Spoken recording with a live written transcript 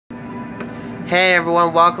Hey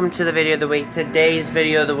everyone, welcome to the video of the week. Today's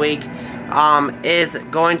video of the week is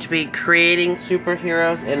going to be creating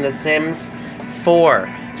superheroes in The Sims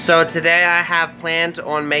 4. So today I have plans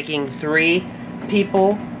on making 3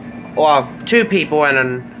 people, well 2 people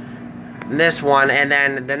in this one, and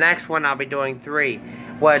then the next one I'll be doing 3,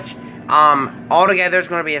 which altogether is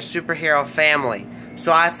going to be a superhero family.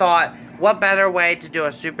 So I thought, what better way to do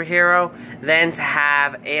a superhero than to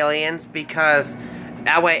have aliens, because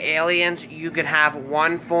that way aliens, you can have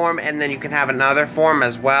one form and then you can have another form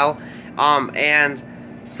as well. And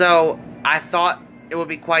so I thought it would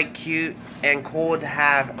be quite cute and cool to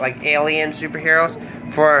have like alien superheroes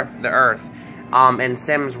for the Earth in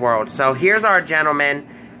Sims World. So here's our gentleman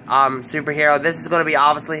superhero. This is going to be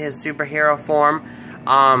obviously his superhero form.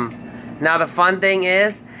 Now the fun thing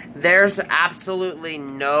is, there's absolutely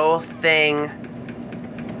no thing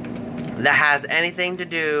that has anything to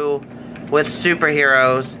do with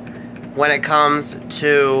superheroes when it comes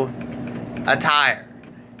to attire.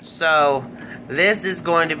 So this is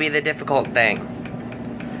going to be the difficult thing.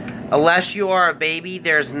 Unless you are a baby,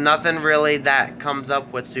 there's nothing really that comes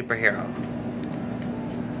up with superhero.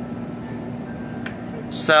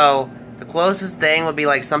 So the closest thing would be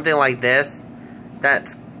like something like this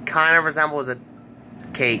that kind of resembles a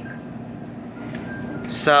cape.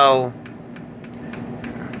 So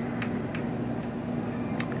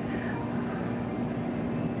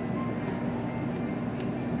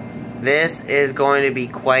this is going to be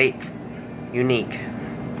quite unique.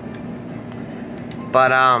 But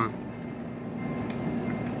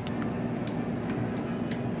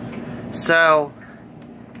so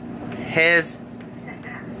his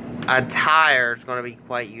attire is going to be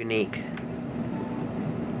quite unique.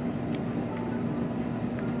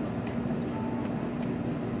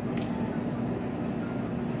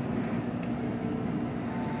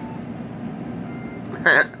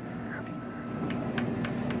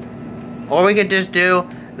 Or we could just do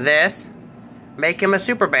this, make him a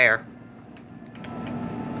super bear.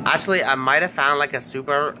 Actually, I might have found like a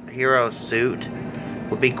superhero suit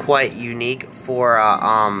would be quite unique for a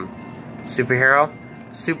superhero,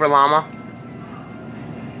 super llama.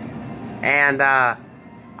 And I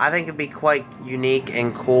think it'd be quite unique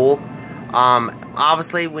and cool.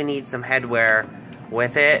 Obviously we need some headwear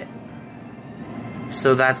with it,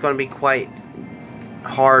 so that's going to be quite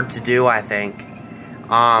hard to do, I think.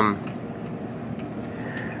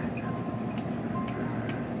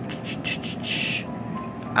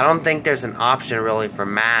 I don't think there's an option really for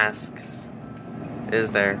masks,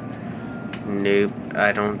 is there? Nope,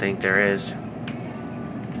 I don't think there is.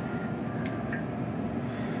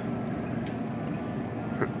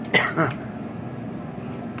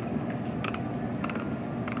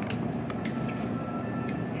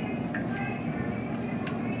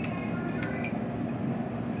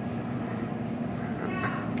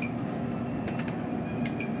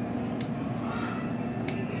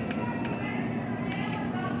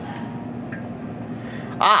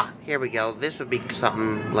 Ah, here we go. This would be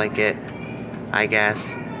something like it, I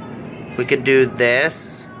guess. We could do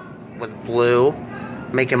this with blue.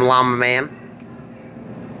 Make him Llama Man.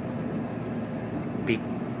 Be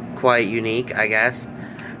quite unique, I guess.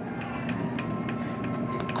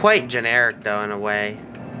 Quite generic, though, in a way.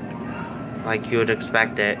 Like you would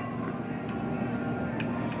expect it.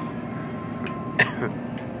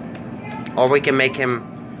 Or we can make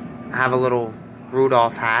him have a little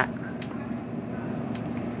Rudolph hat.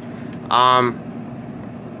 I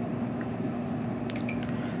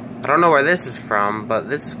don't know where this is from, but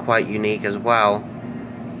this is quite unique as well.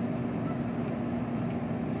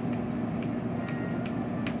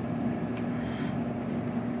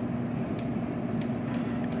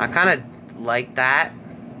 I kind of like that.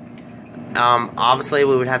 Obviously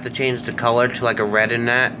we would have to change the color to like a red and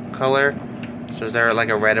that color. So is there like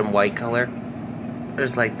a red and white color?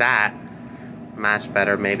 Just like that. Match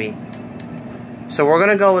better maybe. So we're going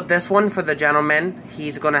to go with this one for the gentleman.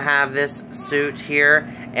 He's going to have this suit here,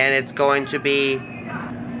 and it's going to be...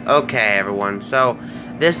 Okay, everyone. So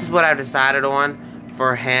this is what I've decided on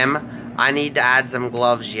for him. I need to add some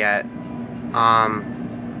gloves yet.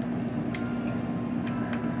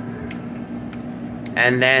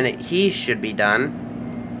 And then he should be done.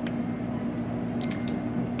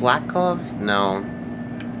 Black gloves? No.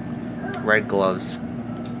 Red gloves.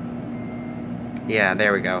 Yeah,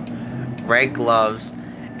 there we go. Red gloves,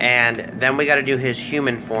 and then we got to do his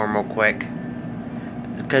human form real quick,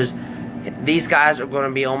 because these guys are going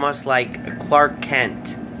to be almost like Clark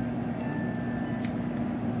Kent.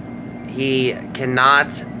 He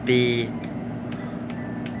cannot be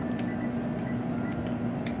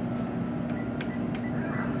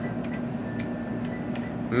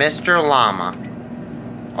Mr. Llama.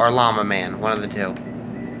 Or Llama Man, one of the two.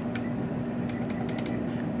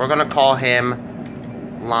 We're gonna call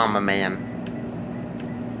him Llama Man.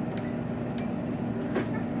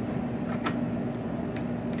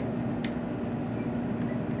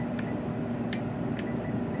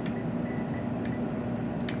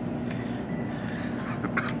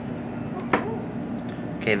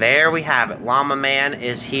 Okay, there we have it. Llama Man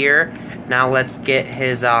is here. Now let's get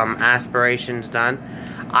his aspirations done.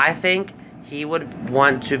 I think he would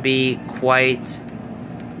want to be quite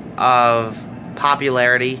of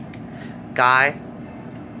popularity guy,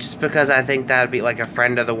 just because I think that would be like a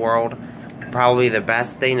friend of the world, probably the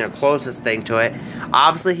best thing or closest thing to it.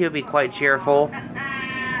 Obviously he would be quite cheerful.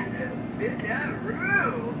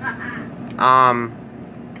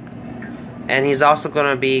 And he's also going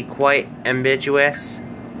to be quite ambitious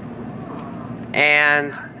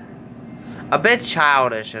and a bit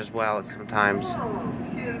childish as well sometimes.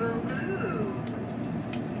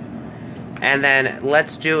 And then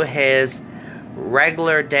let's do his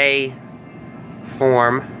regular day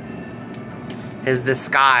form, his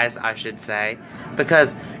disguise, I should say,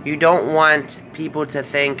 because you don't want people to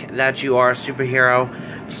think that you are a superhero,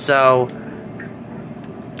 so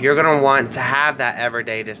you're going to want to have that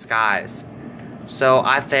everyday disguise. So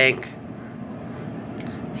I think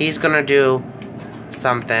he's going to do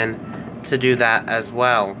something to do that as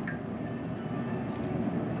well.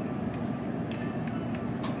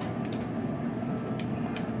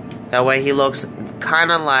 That way he looks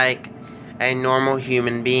kind of like a normal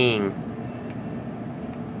human being.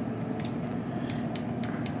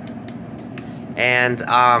 And,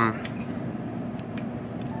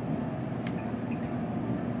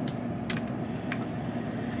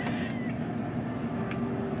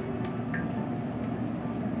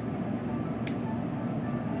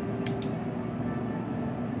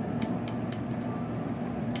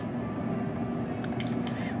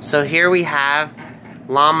 so here we have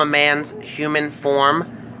Llama Man's human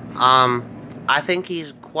form. I think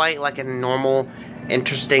he's quite like a normal,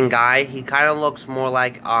 interesting guy. He kind of looks more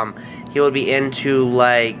like he would be into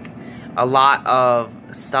like a lot of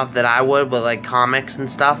stuff that I would, but like comics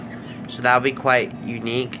and stuff. So that would be quite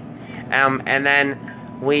unique. And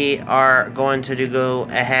then we are going to go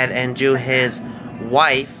ahead and do his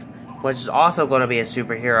wife, which is also going to be a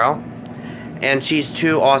superhero. And she's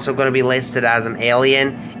too also going to be listed as an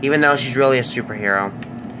alien, even though she's really a superhero.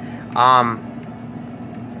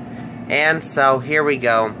 And so here we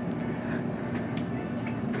go.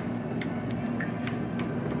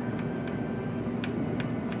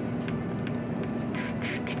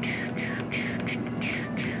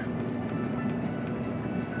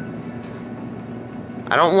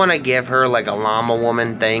 I don't want to give her like a llama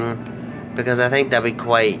woman thing, because I think that'd be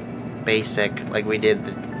quite basic, like we did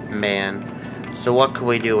the man. So what could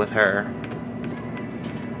we do with her?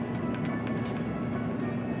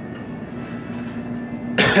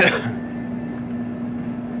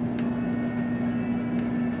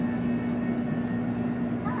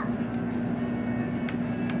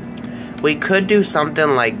 We could do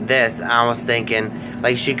something like this. I was thinking,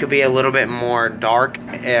 like she could be a little bit more dark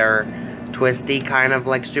or twisty, kind of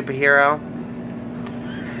like superhero.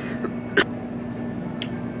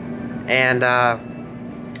 And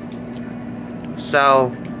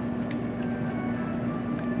so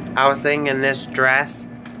I was thinking this dress,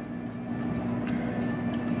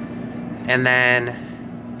 and then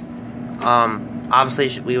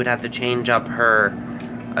obviously we would have to change up her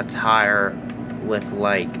attire with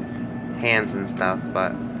like hands and stuff,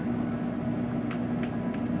 but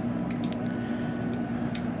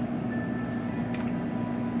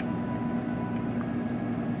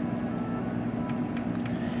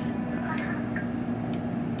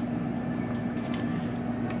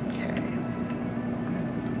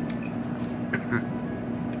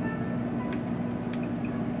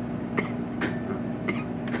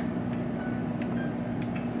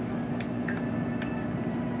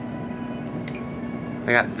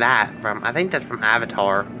I got that from, I think that's from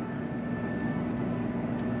Avatar.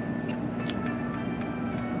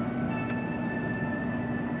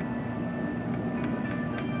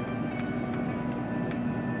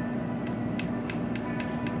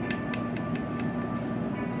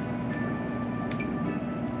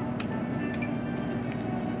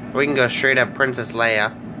 We can go straight up Princess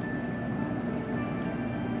Leia.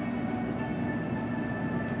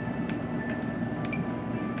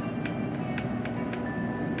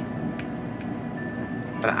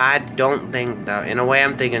 But I don't think, though, in a way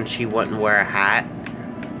I'm thinking she wouldn't wear a hat.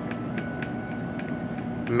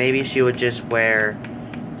 Maybe she would just wear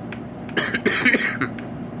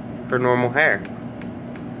her normal hair.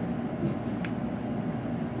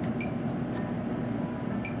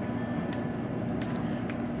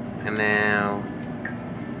 And now,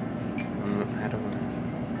 how do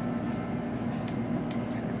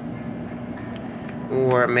I...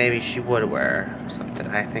 Or maybe she would wear something.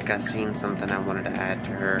 I think I've seen something I wanted to add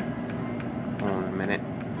to her. Hold on a minute.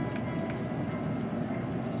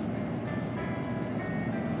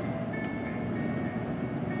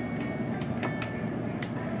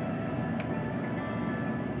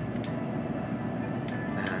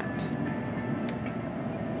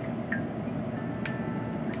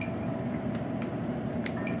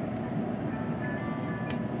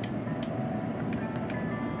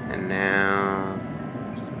 And now,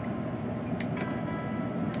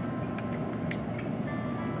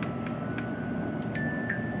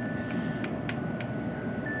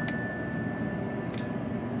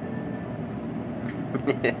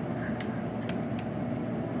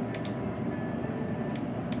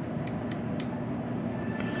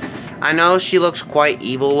 I know she looks quite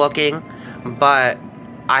evil looking, but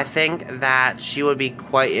I think that she would be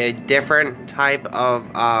quite a different type of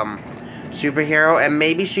superhero, and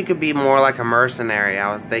maybe she could be more like a mercenary,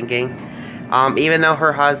 I was thinking. Even though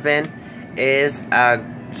her husband is a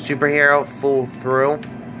superhero full through,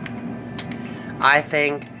 I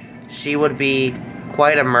think she would be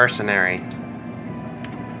quite a mercenary.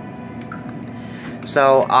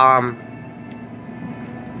 So,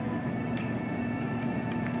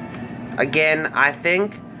 again, I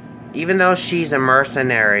think even though she's a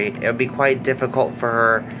mercenary, it would be quite difficult for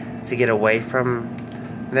her to get away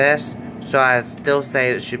from this. So I still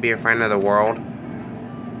say it should be a friend of the world.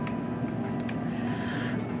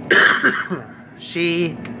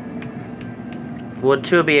 She would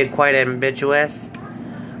too be quite ambitious,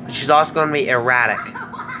 but she's also going to be erratic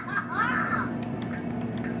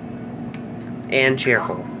and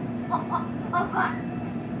cheerful.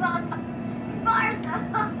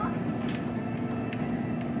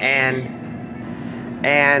 And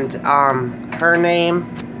her name,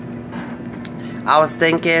 I was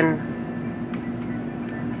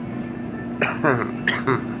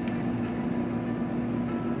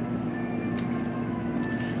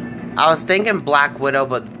thinking Black Widow,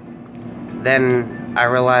 but then I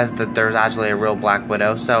realized that there's actually a real Black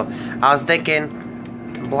Widow. So I was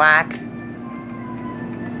thinking Black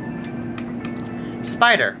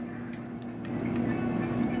Spider.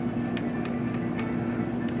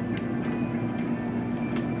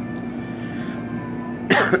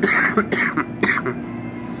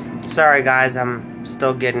 Sorry guys, I'm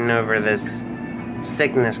still getting over this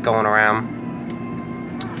sickness going around.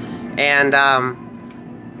 And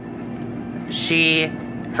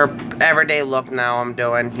her everyday look now I'm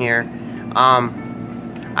doing here,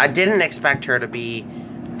 I didn't expect her to be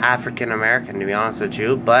African American, to be honest with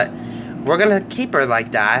you, but we're gonna keep her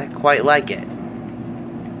like that. I quite like it.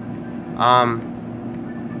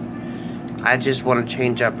 I just want to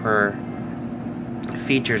change up her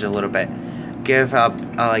features a little bit. Give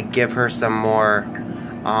her some more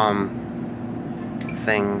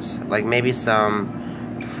things, like maybe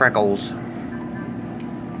some freckles.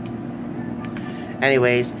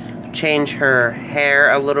 Anyways, change her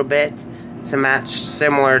hair a little bit to match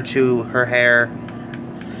similar to her hair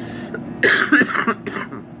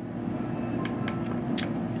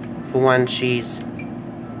for when she's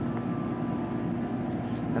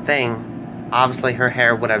the thing. Obviously her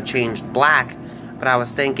hair would have changed black, but I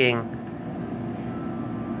was thinking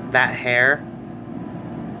that hair,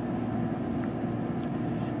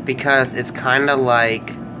 because it's kind of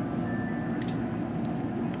like,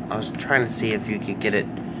 I was trying to see if you could get it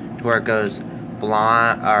to where it goes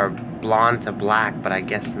blonde to black, but I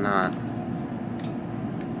guess not.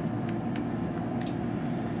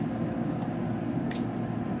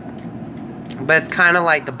 But it's kind of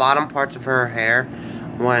like the bottom parts of her hair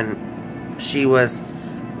when she was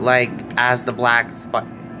like as the Black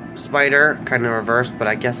Spider, kind of reversed, but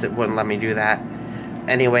I guess it wouldn't let me do that.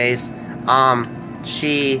 Anyways,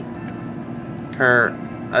 her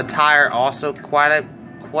attire also quite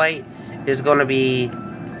is going to be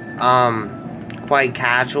quite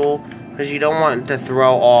casual, because you don't want to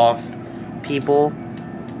throw off people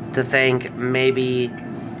to think maybe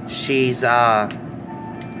she's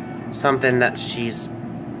something that she's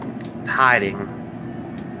hiding.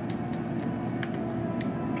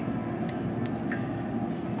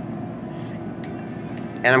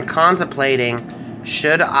 And I'm contemplating,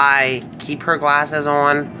 should I keep her glasses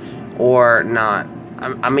on or not?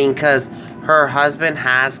 I mean, because her husband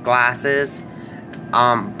has glasses,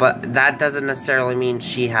 but that doesn't necessarily mean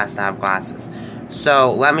she has to have glasses.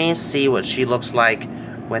 So let me see what she looks like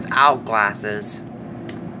without glasses.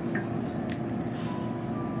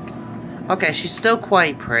 Okay, she's still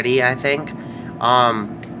quite pretty, I think.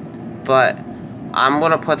 But I'm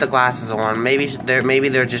gonna put the glasses on. Maybe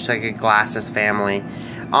they're just like a glasses family.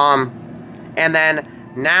 And then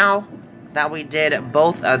now that we did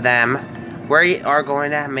both of them, we are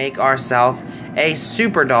going to make ourselves a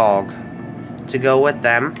super dog to go with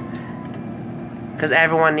them, because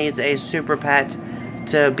everyone needs a super pet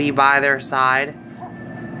to be by their side.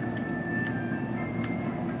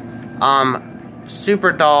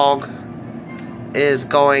 Super dog is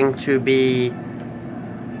going to be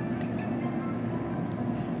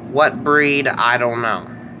what breed, I don't know.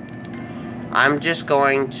 I'm just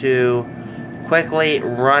going to quickly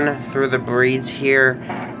run through the breeds here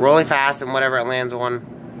really fast, and whatever it lands on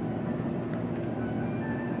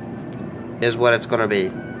is what it's going to be.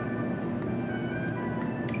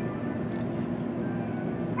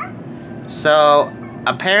 So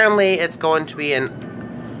apparently it's going to be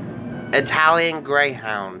an Italian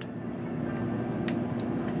Greyhound.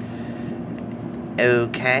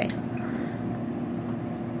 Okay.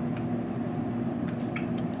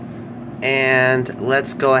 And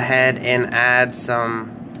let's go ahead and add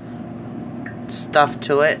some stuff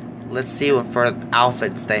to it. Let's see what for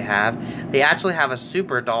outfits they have. They actually have a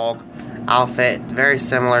super dog outfit, very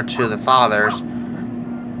similar to the father's.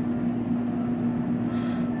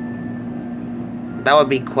 That would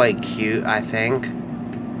be quite cute, I think.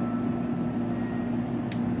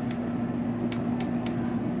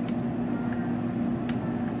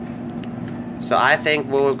 So I think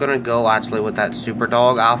we're gonna go actually with that super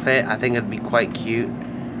dog outfit. I think it'd be quite cute.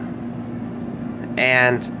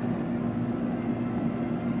 And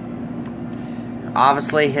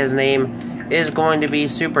obviously his name is going to be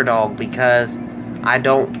Super Dog, because I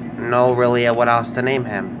don't know really what else to name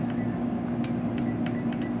him.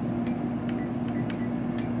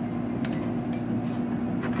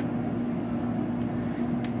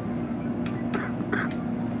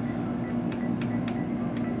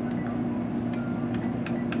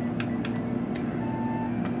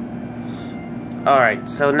 Alright,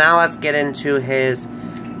 so now let's get into his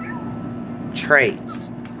traits.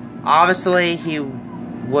 Obviously, he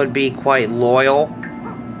would be quite loyal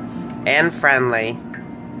and friendly.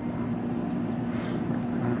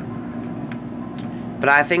 But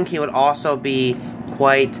I think he would also be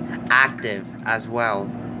quite active as well.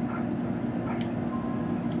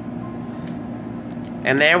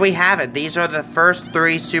 And there we have it. These are the first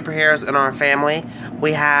 3 superheroes in our family.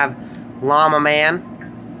 We have Llama Man,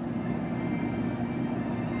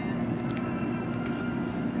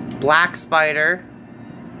 Black Spider,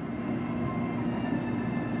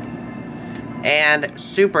 and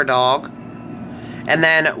Super Dog. And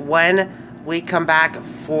then when we come back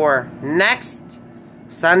for next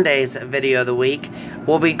Sunday's video of the week,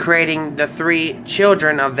 we'll be creating the 3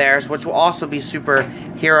 children of theirs, which will also be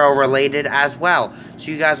superhero related as well.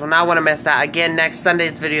 So you guys will not want to miss that. Again, next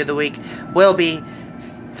Sunday's video of the week will be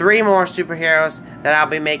 3 more superheroes that I'll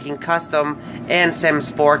be making custom in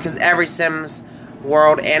Sims 4, because every Sims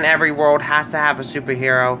world and every world has to have a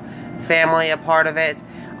superhero family a part of it.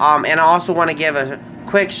 And I also want to give a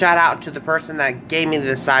quick shout out to the person that gave me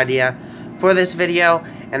this idea for this video,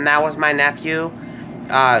 and that was my nephew,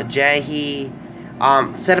 Jay. He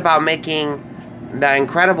said about making the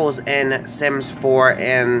Incredibles in Sims 4,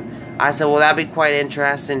 and I said, well, that'd be quite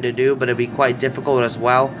interesting to do, but it'd be quite difficult as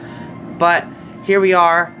well. But here we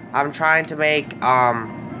are. I'm trying to make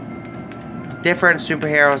different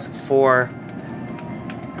superheroes for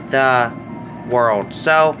the world.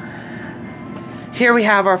 So here we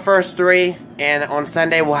have our first 3, and on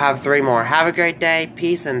Sunday we'll have 3 more. Have a great day,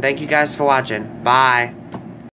 peace, and thank you guys for watching. Bye.